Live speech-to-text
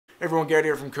Everyone, Garrett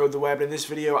here from Code the Web. In this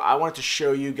video, I wanted to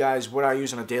show you guys what I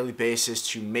use on a daily basis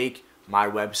to make my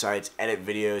websites, edit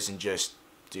videos, and just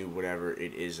do whatever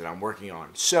it is that I'm working on.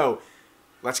 So,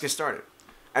 let's get started.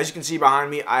 As you can see behind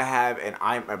me, I have an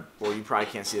Imac. Well, you probably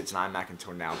can't see it's an Imac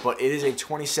until now, but it is a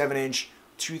 27-inch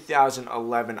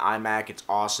 2011 Imac. It's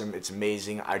awesome. It's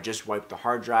amazing. I just wiped the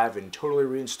hard drive and totally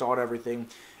reinstalled everything.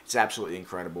 It's absolutely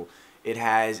incredible. It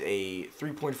has a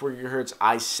 3.4 gigahertz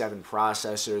i7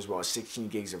 processor, as well as 16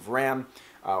 gigs of RAM,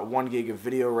 1 gig of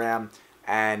video RAM,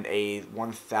 and a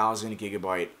 1,000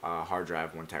 gigabyte hard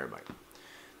drive, 1 terabyte.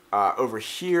 Over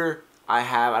here,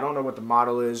 I don't know what the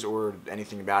model is or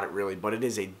anything about it really, but it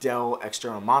is a Dell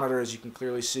external monitor, as you can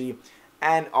clearly see,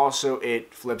 and also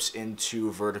it flips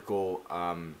into vertical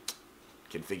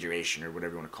configuration, or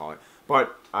whatever you want to call it.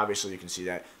 But obviously you can see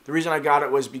that. The reason I got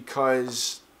it was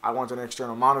because I wanted an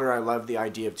external monitor. I love the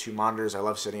idea of 2 monitors. I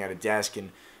love sitting at a desk and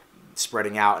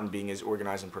spreading out and being as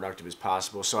organized and productive as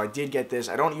possible. So I did get this.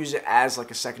 I don't use it as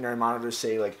like a secondary monitor,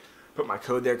 say like put my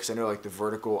code there, because I know like the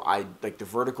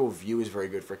vertical view is very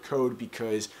good for code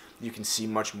because you can see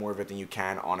much more of it than you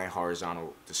can on a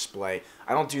horizontal display.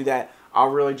 I don't do that. I'll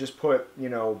really just put, you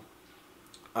know,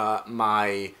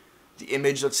 the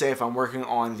image, let's say if I'm working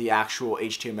on the actual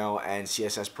HTML and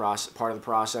CSS part of the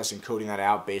process and coding that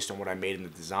out based on what I made in the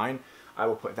design, I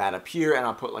will put that up here, and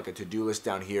I'll put like a to-do list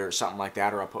down here or something like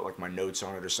that, or I'll put like my notes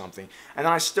on it or something. And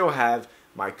then I still have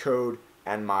my code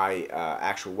and my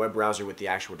actual web browser with the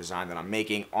actual design that I'm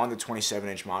making on the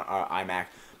 27-inch iMac.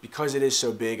 Because it is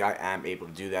so big, I am able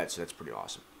to do that, so that's pretty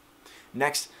awesome.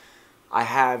 Next, I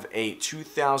have a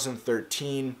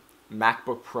 2013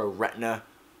 MacBook Pro Retina.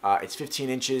 It's 15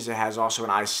 inches. It has also an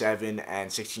i7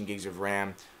 and 16 gigs of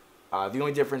RAM. The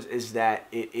only difference is that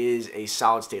it is a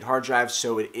solid-state hard drive,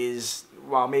 so it is,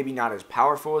 while maybe not as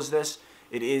powerful as this,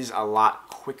 it is a lot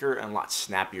quicker and a lot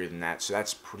snappier than that, so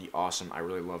that's pretty awesome. I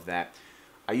really love that.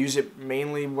 I use it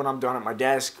mainly when I'm done at my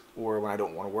desk, or when I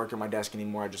don't want to work at my desk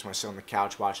anymore. I just want to sit on the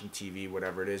couch watching TV,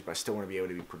 whatever it is, but I still want to be able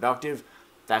to be productive.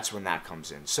 That's when that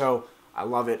comes in. So I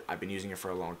love it. I've been using it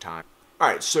for a long time.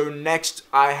 Alright, so next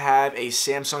I have a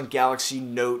Samsung Galaxy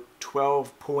Note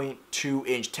 12.2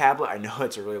 inch tablet. I know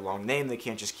it's a really long name. They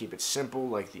can't just keep it simple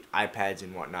like the iPads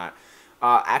and whatnot.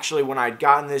 Actually, when I'd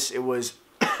gotten this, it was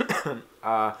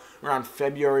around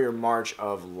February or March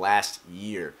of last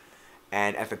year.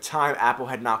 And at the time, Apple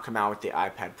had not come out with the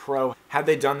iPad Pro. Had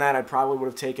they done that, I probably would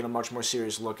have taken a much more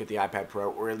serious look at the iPad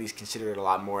Pro, or at least considered it a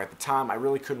lot more. At the time, I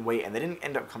really couldn't wait, and they didn't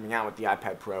end up coming out with the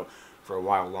iPad Pro for a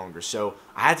while longer. So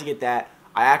I had to get that.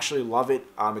 I actually love it.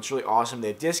 It's really awesome.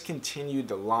 They've discontinued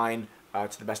the line,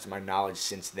 to the best of my knowledge,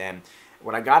 since then.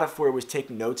 What I got it for was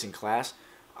taking notes in class,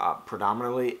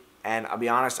 predominantly, and I'll be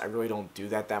honest, I really don't do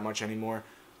that much anymore.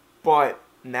 But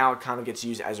now it kind of gets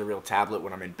used as a real tablet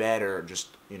when I'm in bed, or just,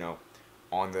 you know,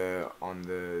 on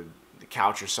the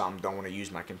couch or something, don't want to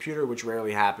use my computer, which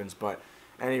rarely happens. But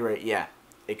at any rate, yeah,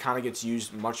 it kind of gets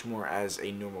used much more as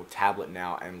a normal tablet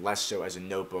now, and less so as a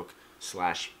notebook /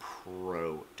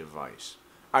 pro device.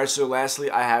 Alright, so lastly,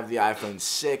 I have the iPhone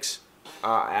 6.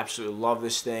 I absolutely love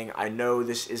this thing. I know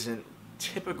this isn't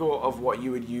typical of what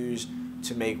you would use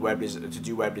to make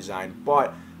do web design,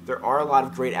 but there are a lot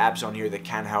of great apps on here that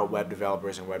can help web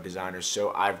developers and web designers,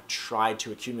 so I've tried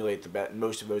to accumulate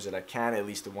most of those that I can, at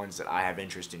least the ones that I have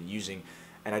interest in using.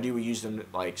 And I do use them,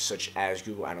 like such as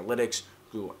Google Analytics,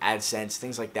 Google Adsense,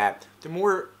 things like that. They're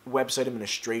more website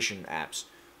administration apps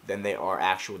than they are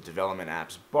actual development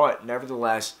apps, but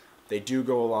nevertheless, they do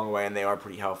go a long way and they are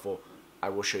pretty helpful. I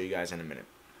will show you guys in a minute.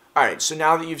 Alright, so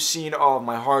now that you've seen all of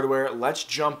my hardware, let's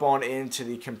jump on into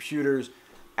the computers,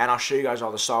 and I'll show you guys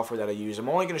all the software that I use. I'm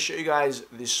only going to show you guys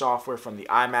the software from the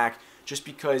iMac just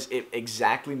because it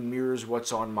exactly mirrors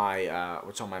what's on my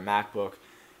MacBook,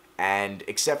 and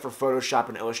except for Photoshop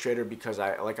and Illustrator, because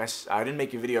I didn't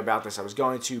make a video about this. I was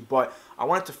going to, but I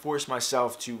wanted to force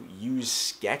myself to use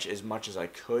Sketch as much as I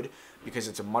could because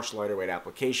it's a much lighter weight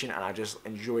application, and I just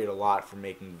enjoy it a lot for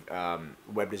making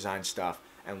web design stuff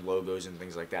and logos and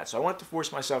things like that. So I wanted to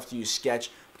force myself to use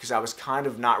Sketch because I was kind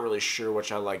of not really sure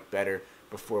which I liked better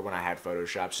before when I had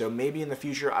Photoshop. So maybe in the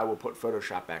future I will put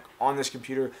Photoshop back on this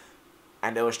computer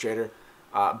and Illustrator.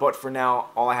 But for now,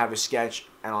 all I have is Sketch,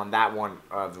 and on that one,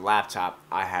 the laptop,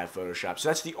 I have Photoshop. So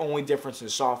that's the only difference in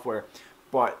the software.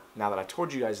 But now that I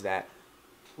told you guys that,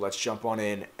 let's jump on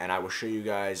in, and I will show you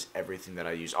guys everything that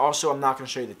I use. Also, I'm not going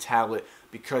to show you the tablet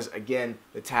because, again,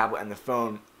 the tablet and the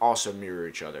phone also mirror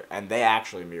each other, and they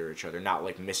actually mirror each other, not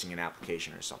like missing an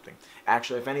application or something.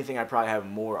 Actually, if anything, I probably have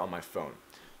more on my phone.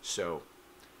 So,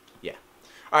 yeah.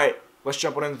 Alright, let's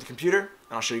jump on into the computer, and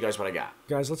I'll show you guys what I got.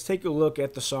 Guys, let's take a look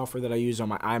at the software that I use on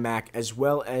my iMac, as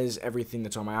well as everything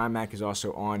that's on my iMac is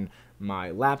also on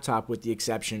my laptop, with the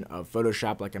exception of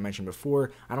Photoshop. Like I mentioned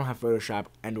before, I don't have Photoshop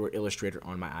and or Illustrator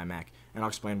on my iMac, and I'll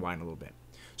explain why in a little bit.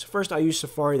 So first, I use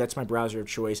Safari. That's my browser of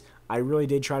choice. I really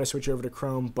did try to switch over to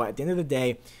Chrome, but at the end of the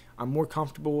day, I'm more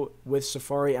comfortable with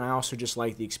Safari, and I also just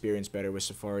like the experience better with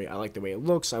Safari. I like the way it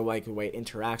looks. I like the way it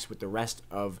interacts with the rest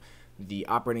of the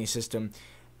operating system.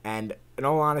 And in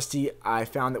all honesty, I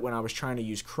found that when I was trying to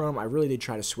use Chrome, I really did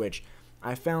try to switch.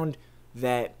 I found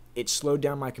that it slowed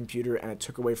down my computer and it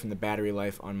took away from the battery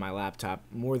life on my laptop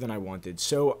more than I wanted.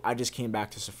 So I just came back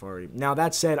to Safari. Now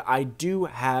that said, I do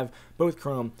have both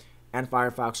Chrome and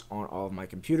Firefox on all of my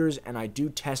computers, and I do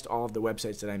test all of the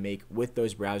websites that I make with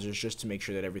those browsers just to make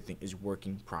sure that everything is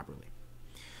working properly.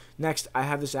 Next, I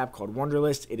have this app called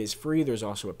Wunderlist. It is free. There's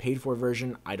also a paid-for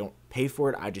version. I don't pay for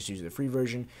it. I just use the free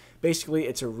version. Basically,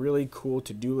 it's a really cool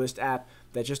to-do list app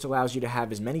that just allows you to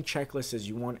have as many checklists as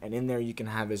you want, and in there you can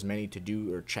have as many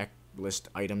to-do or checklist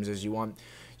items as you want.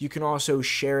 You can also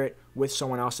share it with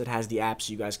someone else that has the app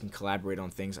so you guys can collaborate on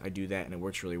things. I do that, and it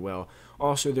works really well.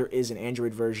 Also, there is an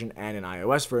Android version and an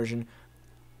iOS version,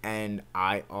 and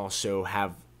I also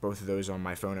have both of those on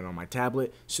my phone and on my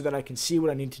tablet so that I can see what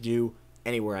I need to do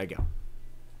anywhere I go.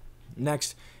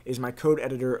 Next is my code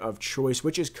editor of choice,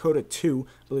 which is Coda 2.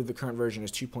 I believe the current version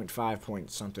is 2.5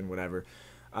 point something, whatever.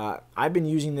 I've been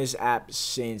using this app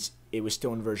since it was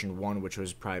still in version 1, which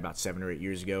was probably about 7 or 8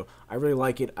 years ago. I really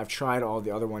like it. I've tried all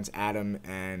the other ones, Atom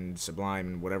and Sublime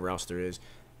and whatever else there is,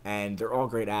 and they're all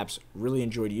great apps. Really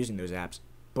enjoyed using those apps,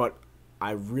 but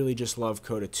I really just love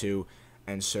Coda 2,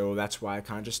 and so that's why I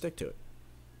kind of just stick to it.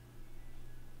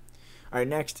 Alright,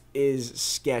 next is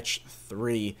Sketch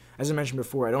 3. As I mentioned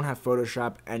before, I don't have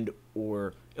Photoshop and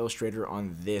or Illustrator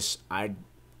on this. I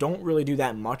don't really do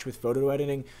that much with photo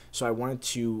editing, so I wanted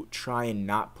to try and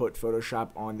not put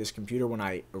Photoshop on this computer when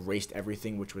I erased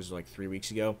everything, which was like 3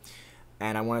 weeks ago,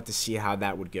 and I wanted to see how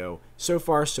that would go. So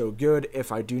far, so good.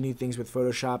 If I do need things with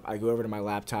Photoshop, I go over to my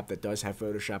laptop that does have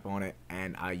Photoshop on it,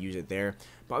 and I use it there.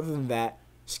 But other than that,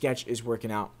 Sketch is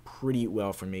working out pretty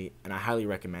well for me, and I highly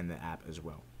recommend the app as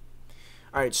well.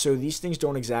 Alright, so these things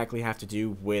don't exactly have to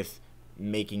do with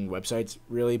making websites,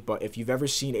 really, but if you've ever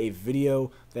seen a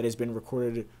video that has been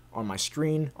recorded on my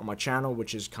screen, on my channel,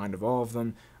 which is kind of all of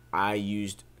them, I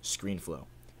used ScreenFlow.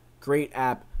 Great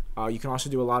app. You can also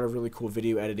do a lot of really cool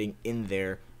video editing in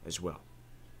there as well.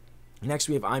 Next,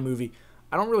 we have Imovie.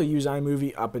 I don't really use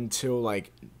Imovie up until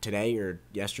like today or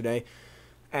yesterday,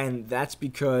 and that's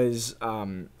because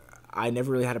I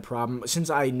never really had a problem. Since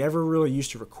I never really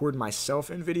used to record myself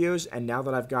in videos, and now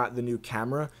that I've got the new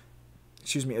camera,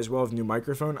 as well as new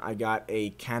microphone, I got a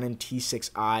Canon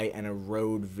T6i and a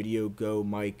Rode Video Go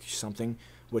mic something,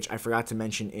 which I forgot to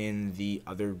mention in the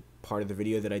other part of the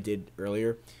video that I did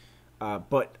earlier.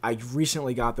 But I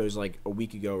recently got those like a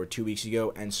week ago or 2 weeks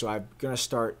ago, and so I'm going to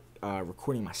start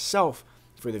recording myself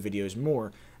for the videos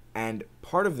more. And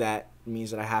part of that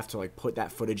means that I have to like put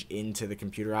that footage into the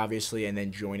computer, obviously, and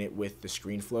then join it with the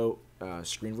ScreenFlow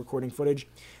screen recording footage.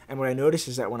 And what I noticed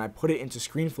is that when I put it into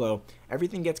ScreenFlow,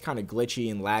 everything gets kind of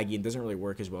glitchy and laggy and doesn't really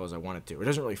work as well as I want it to. It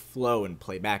doesn't really flow and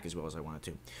play back as well as I want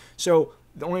it to. So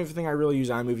the only thing I really use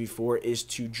iMovie for is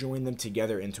to join them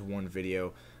together into one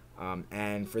video.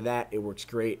 And for that, it works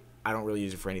great. I don't really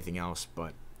use it for anything else,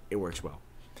 but it works well.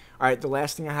 Alright, the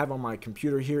last thing I have on my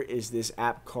computer here is this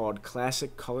app called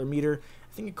Classic Color Meter.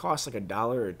 I think it costs like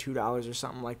 $1 or $2 or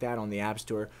something like that on the App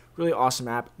Store. Really awesome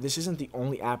app. This isn't the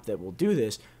only app that will do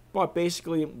this, but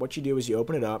basically what you do is you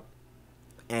open it up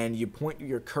and you point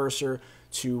your cursor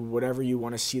to whatever you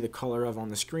want to see the color of on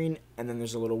the screen, and then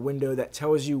there's a little window that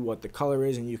tells you what the color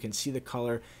is, and you can see the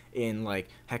color in like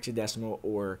hexadecimal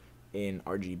or in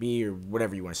RGB or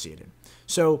whatever you want to see it in.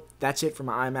 So that's it for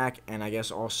my iMac, and I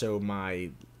guess also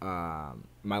my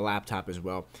my laptop as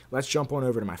well. Let's jump on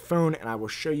over to my phone, and I will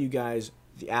show you guys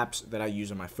the apps that I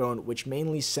use on my phone, which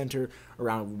mainly center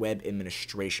around web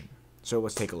administration. So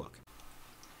let's take a look.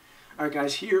 Alright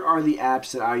guys, here are the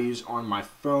apps that I use on my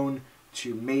phone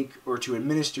to make or to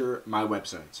administer my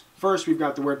websites. First, we've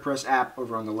got the Wordpress app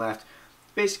over on the left.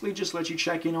 Basically just lets you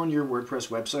check in on your WordPress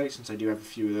website, since I do have a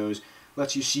few of those.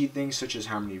 Lets you see things such as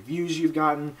how many views you've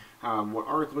gotten, what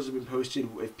articles have been posted,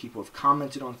 if people have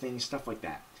commented on things, stuff like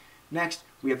that. Next,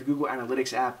 we have the Google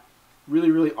Analytics app.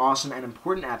 Really, really awesome and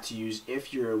important app to use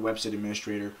if you're a website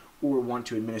administrator or want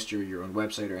to administer your own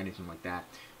website or anything like that.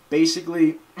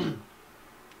 Basically,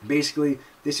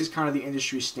 this is kind of the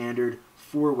industry standard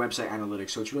for website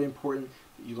analytics, so it's really important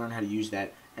that you learn how to use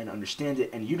that and understand it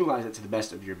and utilize it to the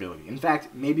best of your ability. In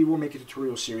fact, maybe we'll make a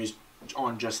tutorial series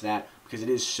on just that because it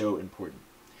is so important.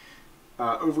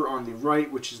 Over on the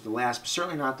right, which is the last but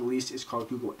certainly not the least, is called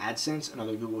Google AdSense,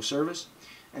 another Google service.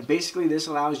 And basically this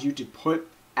allows you to put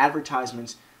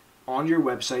advertisements on your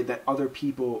website that other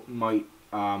people might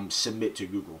submit to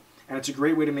Google. And it's a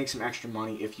great way to make some extra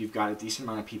money if you've got a decent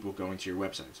amount of people going to your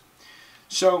websites.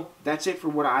 So that's it for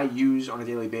what I use on a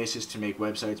daily basis to make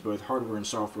websites, both hardware and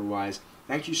software wise.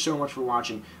 Thank you so much for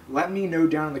watching. Let me know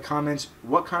down in the comments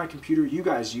what kind of computer you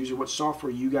guys use or what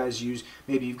software you guys use.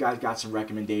 Maybe you guys got some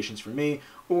recommendations for me,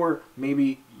 or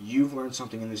maybe you've learned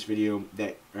something in this video,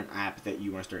 that an app that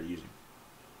you want to start using.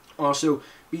 Also,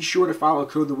 be sure to follow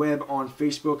Code the Web on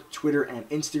Facebook, Twitter, and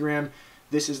Instagram.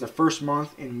 This is the first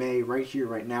month in May, right here,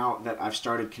 right now, that I've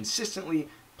started consistently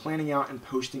planning out and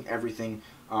posting everything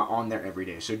on there every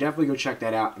day. So definitely go check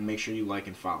that out and make sure you like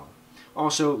and follow.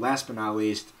 Also, last but not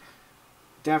least,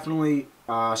 definitely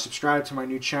subscribe to my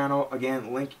new channel.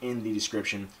 Again, link in the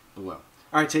description below.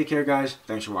 Alright, take care guys.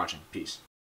 Thanks for watching. Peace.